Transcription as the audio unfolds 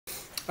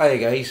Hey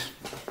guys,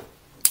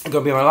 it's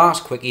going to be my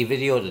last quickie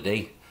video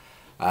today.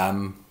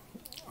 I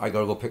got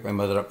to go pick my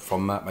mother up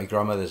from my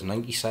grandmother's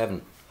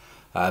 97,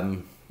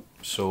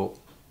 so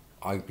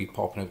I'll be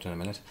popping out in a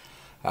minute.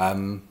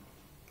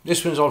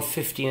 This one's on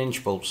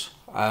 15-inch bolts.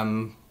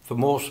 For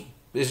most,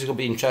 this is going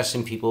to be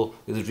interesting people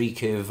with the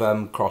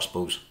recurve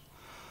crossbows.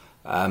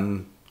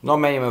 Not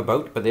many of them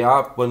about, but there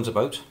are ones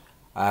about.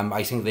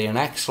 I think they're an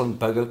excellent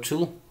bug out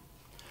tool.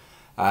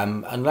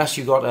 Unless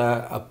you've got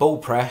a bow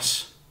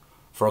press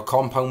for a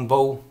compound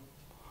bow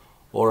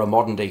or a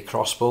modern day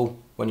crossbow,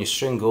 when your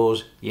string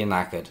goes, you're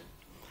knackered.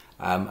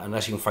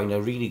 Unless you can find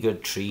a really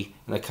good tree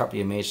and a couple of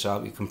your mates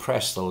out, you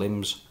compress the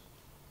limbs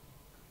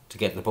to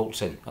get the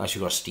bolts in. Unless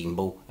you've got a steam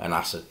bow, and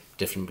that's a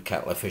different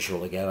kettle of fish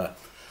altogether.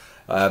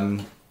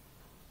 But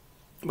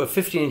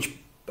 15-inch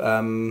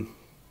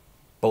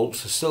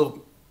bolts are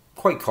still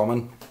quite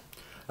common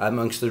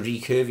amongst the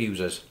recurve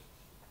users.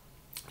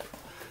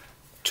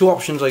 Two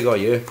options I got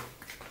here.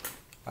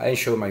 I ain't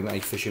showing my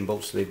fishing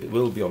bolts, they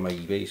will be on my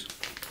eBays.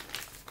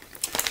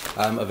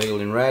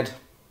 Available in red,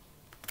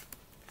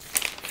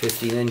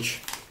 15-inch,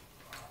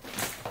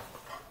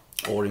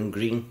 or in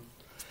green,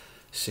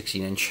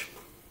 16-inch.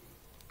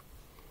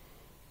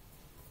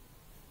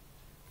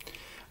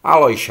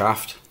 Alloy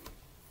shaft,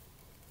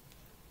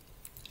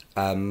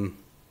 twin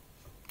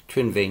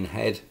vane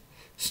head,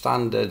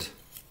 standard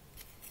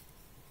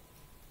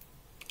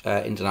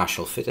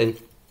international fitting.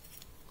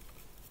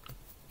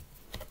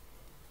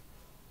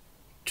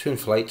 Twin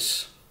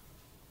flights,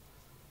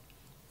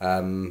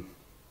 half moon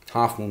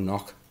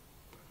knock.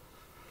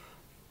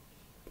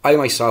 I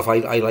myself, I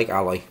like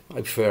alloy. I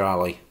prefer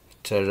alloy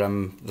to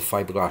the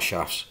fiberglass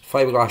shafts.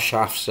 Fiberglass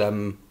shafts,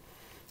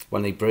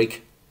 when they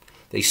break,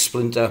 they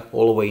splinter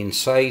all the way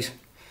inside.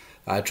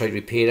 I try to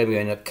repair them, you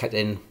end up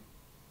cutting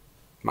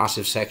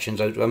massive sections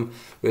out of them.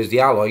 Whereas the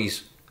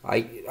alloys,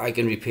 I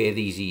can repair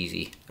these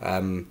easy.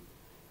 If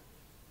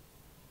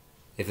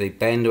they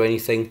bend or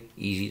anything,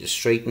 easy to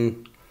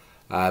straighten.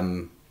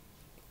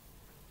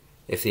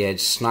 If the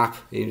edges snap,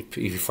 if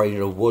you find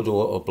a wood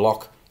or a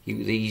block, they're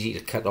easy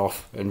to cut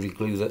off and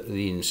re-glue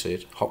the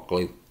insert, hot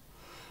glue.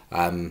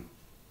 Or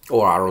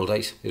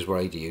araldite is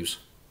what I'd use.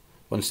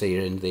 Once they're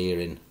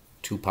in,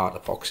 two-part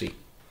epoxy.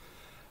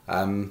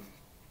 Again,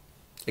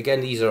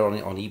 these are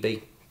on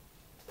eBay.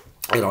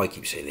 I know I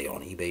keep saying they're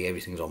on eBay,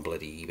 everything's on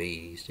bloody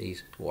eBay these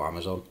days, or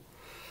Amazon.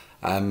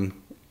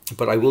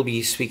 But I will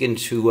be speaking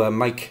to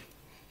Mike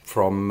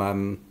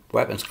from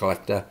Weapons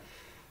Collector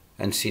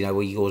and see how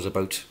he goes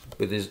about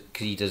with his,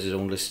 because he does his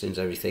own listings,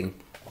 everything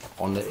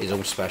on his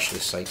own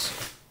specialist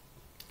sites.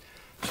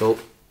 So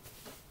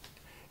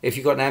if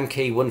you've got an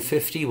MK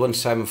 150,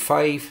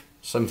 175,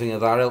 something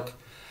of that ilk,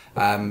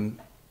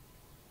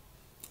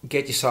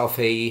 get yourself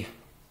a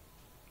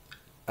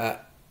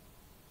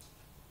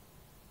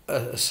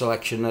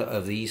selection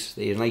of these.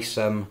 They're nice,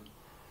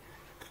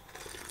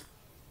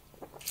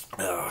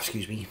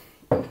 excuse me,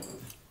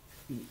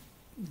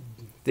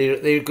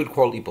 they're a good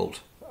quality bolt.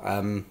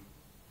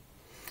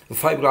 The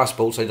fiberglass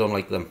bolts, I don't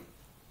like them.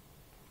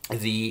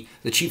 The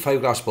cheap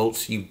fiberglass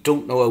bolts, you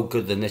don't know how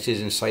good the knit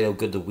is inside, how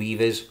good the weave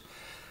is.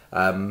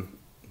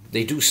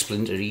 They do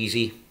splinter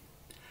easy.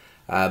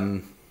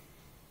 Whereas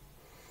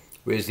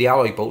the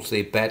alloy bolts,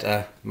 they're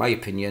better, my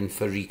opinion,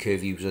 for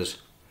recurve users.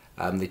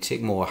 They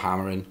take more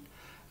hammering,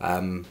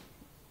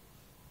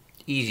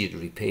 easier to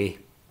repair,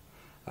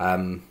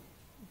 and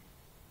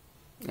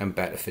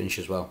better finish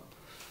as well.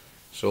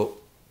 So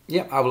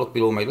yeah, have a look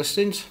below my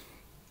listings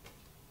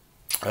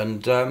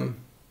and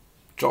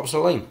drop us a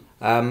line.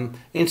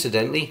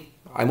 Incidentally,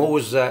 I'm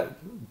always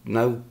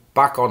now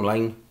back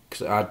online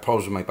because I had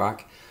problems with my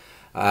back.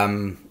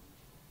 I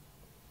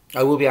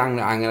will be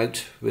hanging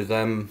out with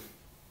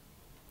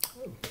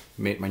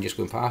mate mine just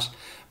going past,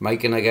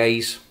 Mike and the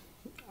guys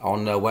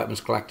on Weapons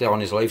Collector on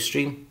his live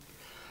stream.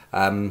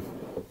 I'll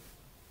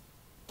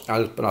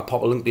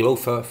pop a link below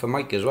for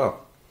Mike as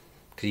well,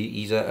 because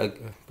he's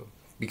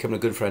becoming a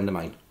good friend of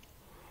mine.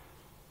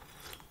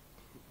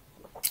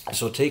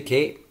 So take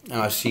care,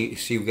 and I'll see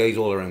you guys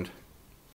all around.